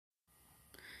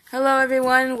Hello,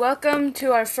 everyone. Welcome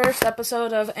to our first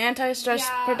episode of Anti-Stress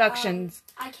Productions.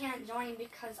 I can't join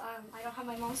because I don't have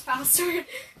my mom's password.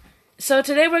 So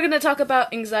today we're going to talk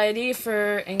about anxiety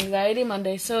for Anxiety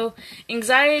Monday. So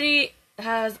anxiety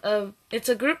it's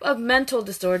a group of mental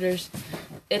disorders.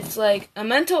 It's like a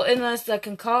mental illness that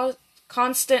can cause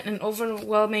constant and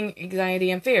overwhelming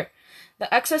anxiety and fear.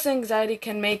 The excess anxiety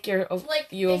can make you avoid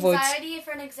anxiety,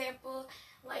 for an example,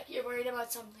 like you're worried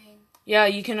about something. Yeah,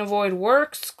 you can avoid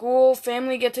work, school,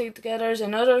 family get-togethers,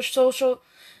 and other social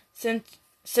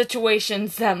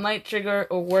situations that might trigger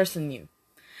or worsen you.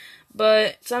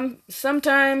 But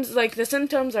sometimes, the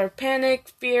symptoms are panic,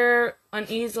 fear,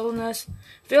 uneasiness,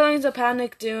 feelings of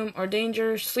panic, doom, or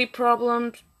danger, sleep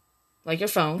problems, like your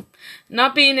phone,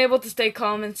 not being able to stay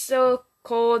calm and still,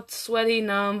 cold, sweaty,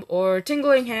 numb, or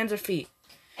tingling hands or feet.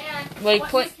 And what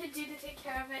you could do to take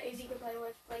care of it is you could play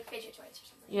with fidget toys or something.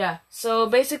 Yeah, so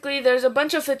basically there's a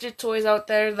bunch of fidget toys out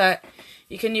there that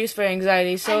you can use for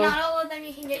anxiety. So and not all of them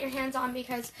you can get your hands on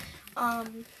because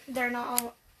they're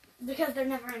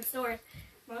never in stores,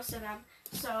 most of them.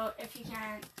 So if you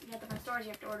can't get them in stores,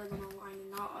 you have to order them online,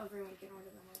 and not everyone can order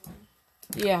them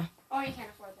online. Yeah. Or you can't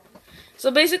afford them.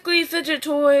 So basically fidget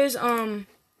toys,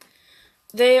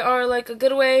 they are like a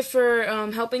good way for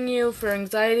helping you for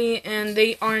anxiety, and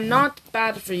they are not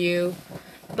bad for you.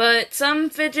 But some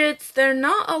fidgets, they're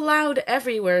not allowed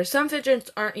everywhere. Some fidgets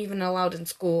aren't even allowed in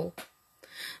school.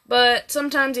 But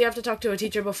sometimes you have to talk to a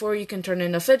teacher before you can turn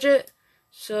in a fidget.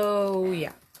 So,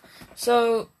 yeah.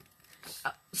 So,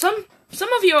 some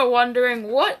of you are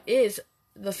wondering, what is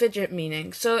the fidget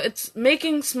meaning? So, it's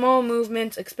making small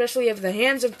movements, especially of the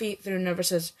hands and feet through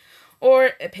nervousness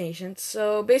or impatience.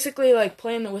 So, basically, like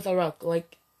playing with a rock.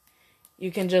 Like, you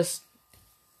can just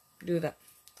do that.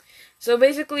 So,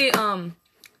 basically,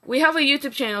 we have a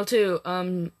YouTube channel too.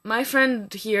 My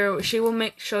friend here, she will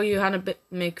show you how to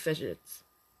make fidgets.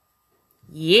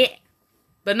 Yeah,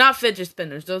 but not fidget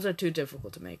spinners. Those are too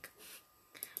difficult to make.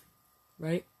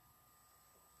 Right?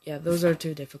 Yeah, those are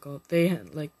too difficult.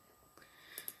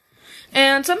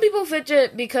 And some people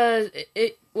fidget because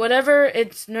whatever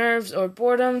it's nerves or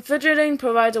boredom, fidgeting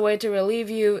provides a way to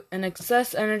relieve you and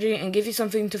excess energy and give you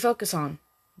something to focus on.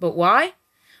 But why?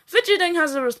 Fidgeting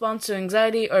has a response to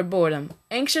anxiety or boredom.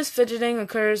 Anxious fidgeting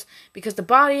occurs because the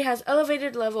body has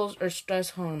elevated levels of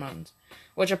stress hormones,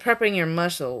 which are prepping your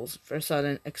muscles for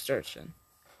sudden exertion.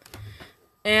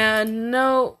 And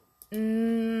no,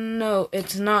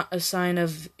 it's not a sign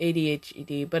of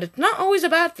ADHD, but it's not always a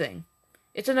bad thing.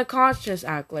 It's an unconscious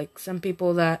act, like some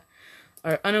people that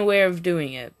are unaware of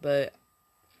doing it, but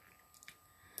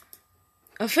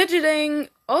fidgeting,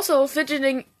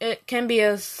 it can be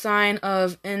a sign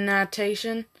of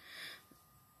inattention,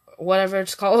 whatever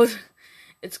it's called.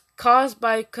 It's caused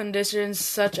by conditions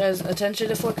such as attention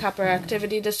deficit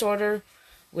hyperactivity disorder,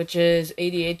 which is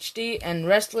ADHD, and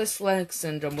restless leg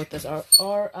syndrome, with this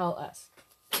RLS.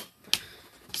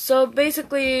 So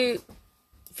basically,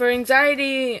 for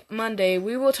Anxiety Monday,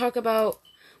 we will talk about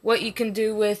what you can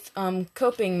do with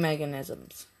coping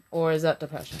mechanisms, or is that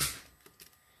depression?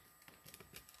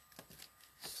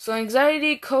 So,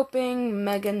 anxiety coping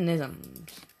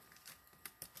mechanisms.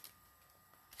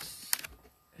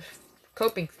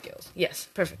 Coping skills. Yes,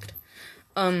 perfect.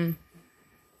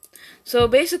 So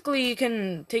basically you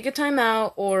can take a time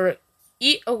out or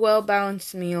eat a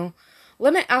well-balanced meal,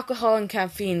 limit alcohol and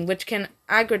caffeine, which can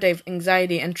aggravate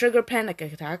anxiety and trigger panic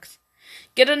attacks,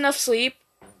 get enough sleep,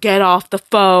 get off the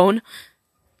phone,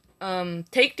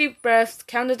 take deep breaths,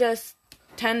 count to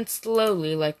 10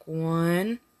 slowly, like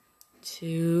 1,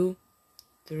 2,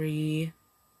 3,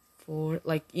 4,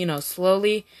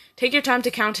 slowly. Take your time to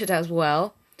count it as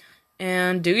well,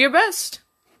 and do your best.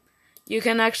 You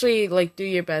can actually, do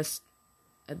your best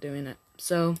at doing it.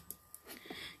 So,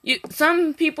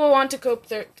 some people want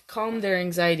to calm their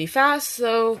anxiety fast,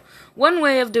 so one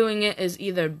way of doing it is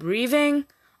either breathing,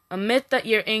 admit that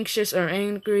you're anxious or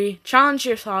angry, challenge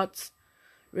your thoughts,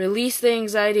 release the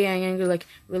anxiety and anger,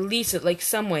 release it,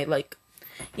 some way,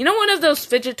 one of those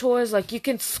fidget toys, you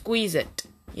can squeeze it.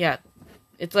 Yeah.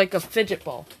 It's like a fidget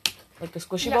ball. Like a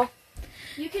squishy ball.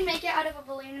 You can make it out of a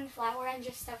balloon and flour and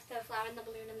just stuff the flour in the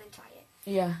balloon and then tie it.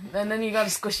 Yeah. And then you got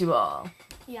a squishy ball.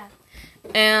 Yeah.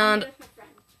 And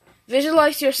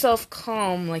visualize yourself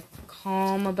calm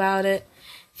about it.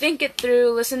 Think it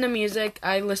through. Listen to music.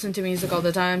 I listen to music all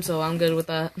the time, so I'm good with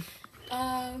that.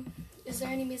 Is there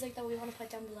any music that we want to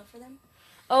put down below for them?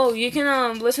 Oh, you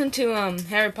can listen to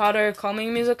Harry Potter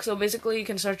calming music. So basically, you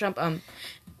can search up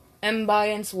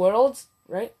Ambience Worlds,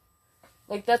 right?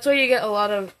 That's where you get a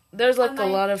lot of. There's a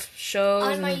lot of shows.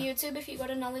 On my YouTube, if you go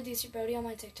to Nala DC Brody on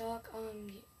my TikTok,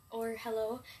 or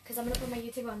hello, because I'm going to put my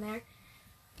YouTube on there.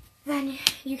 Then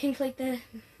you can click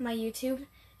my YouTube,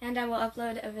 and I will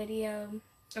upload a video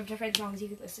of different songs you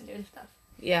can listen to and stuff.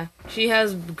 Yeah, she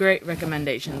has great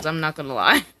recommendations, I'm not gonna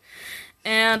lie.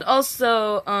 And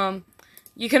also,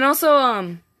 you can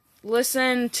also,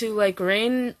 listen to, like,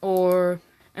 rain or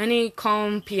any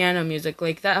calm piano music.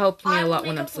 Like, that helps me a lot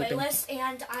when I'm sleeping. I will make a playlist,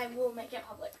 and I will make it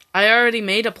public. I already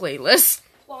made a playlist.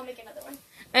 Well, I'll make another one.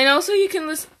 And also, you can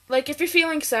listen, like, if you're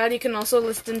feeling sad, you can also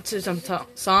listen to some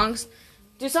songs.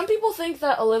 Do some people think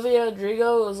that Olivia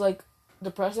Rodrigo is, like,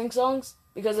 depressing songs?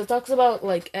 Because it talks about,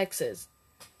 like, exes.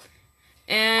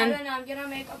 And I don't know, I'm gonna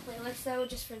make a playlist, though,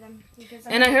 just for them.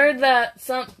 And I heard that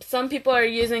some people are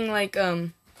using, like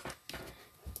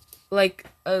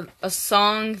a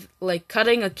song, like,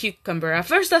 cutting a cucumber. At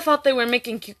first, I thought they were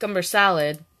making cucumber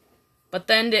salad. But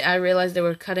then I realized they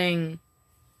were cutting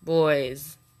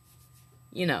boys.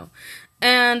 You know.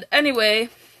 And anyway,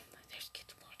 there's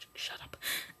kids watching. Shut up.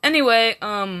 Anyway,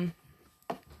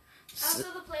 Also,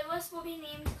 the playlist will be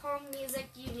named Calm Music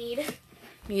You Need.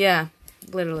 Yeah,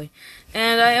 literally.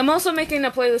 And I am also making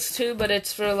a playlist too, but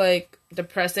it's for, like,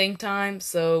 depressing times,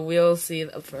 so we'll see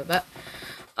for that.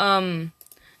 And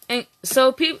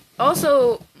so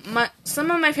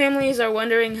some of my families are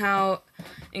wondering how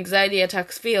anxiety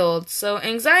attacks feel. So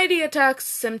anxiety attacks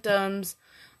symptoms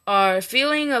are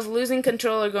feeling of losing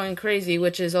control or going crazy,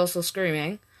 which is also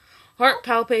screaming, heart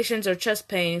palpitations or chest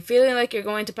pain, feeling like you're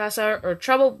going to pass out, or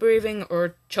trouble breathing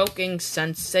or choking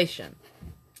sensation.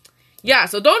 Yeah,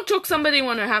 so don't choke somebody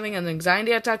when they're having an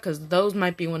anxiety attack, because those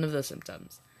might be one of the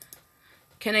symptoms.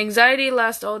 Can anxiety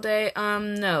last all day?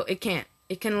 No, it can't.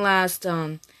 It can last,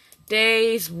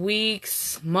 days,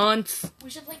 weeks, months,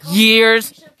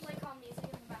 years. We should play calm music in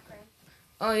the background.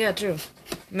 Oh, yeah, true.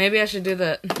 Maybe I should do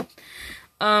that.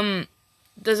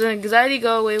 Does anxiety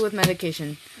go away with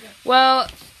medication? Yeah. Well,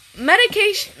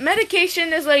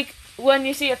 medication is like when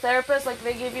you see a therapist, like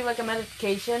they give you like a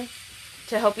medication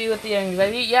to help you with the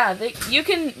anxiety. Yeah, you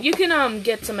can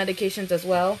get some medications as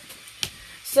well.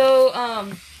 So,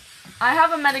 I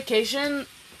have a medication.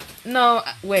 No,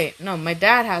 my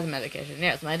dad has a medication.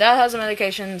 Yes, my dad has a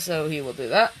medication, so he will do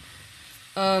that.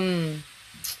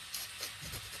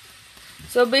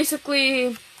 So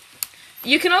basically,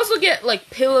 you can also get,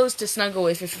 like, pillows to snuggle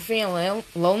with if you're feeling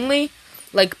lonely.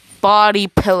 Like, body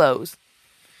pillows.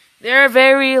 They're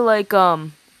very, like, they're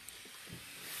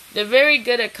very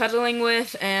good at cuddling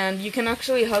with, and you can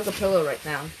actually hug a pillow right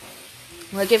now.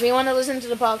 Like, if you want to listen to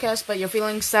the podcast, but you're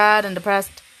feeling sad and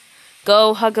depressed,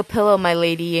 go hug a pillow, my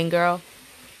lady and girl.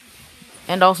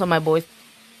 And also my boys.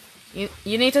 You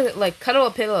need to, like, cuddle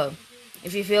a pillow.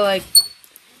 If you feel like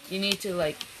you need to,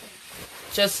 like,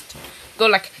 just go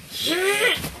like...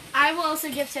 I will also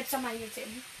give tips on my YouTube.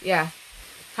 Yeah.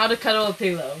 How to cuddle a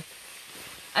pillow.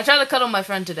 I tried to cuddle my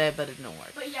friend today, but it didn't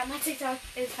work. But yeah, my TikTok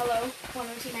is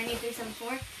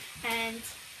hello10298374. And,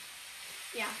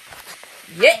 yeah.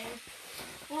 Yeah.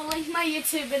 We'll link my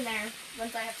YouTube in there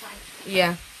once I have time.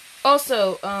 Yeah.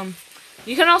 Also,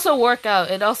 you can also work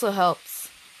out. It also helps.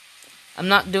 I'm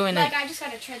not doing it. Like, I just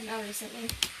got a treadmill recently.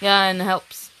 Yeah, and it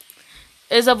helps.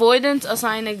 Is avoidance a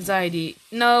sign of anxiety?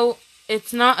 No,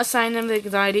 it's not a sign of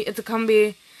anxiety. It's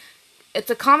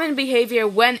a common behavior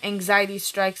when anxiety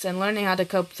strikes, and learning how to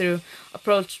cope through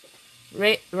approach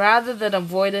rather than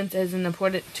avoidance is an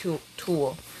important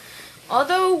tool.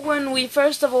 Although when we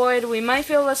first avoid, we might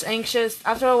feel less anxious.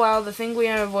 After a while, the thing we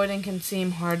are avoiding can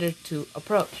seem harder to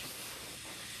approach.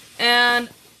 And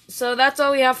so that's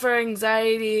all we have for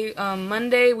anxiety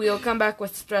Monday. We will come back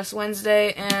with Stress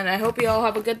Wednesday, and I hope you all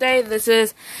have a good day. This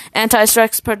is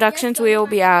Anti-Stress Productions. We will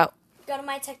be out. Go to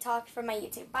my TikTok for my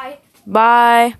YouTube. Bye. Bye.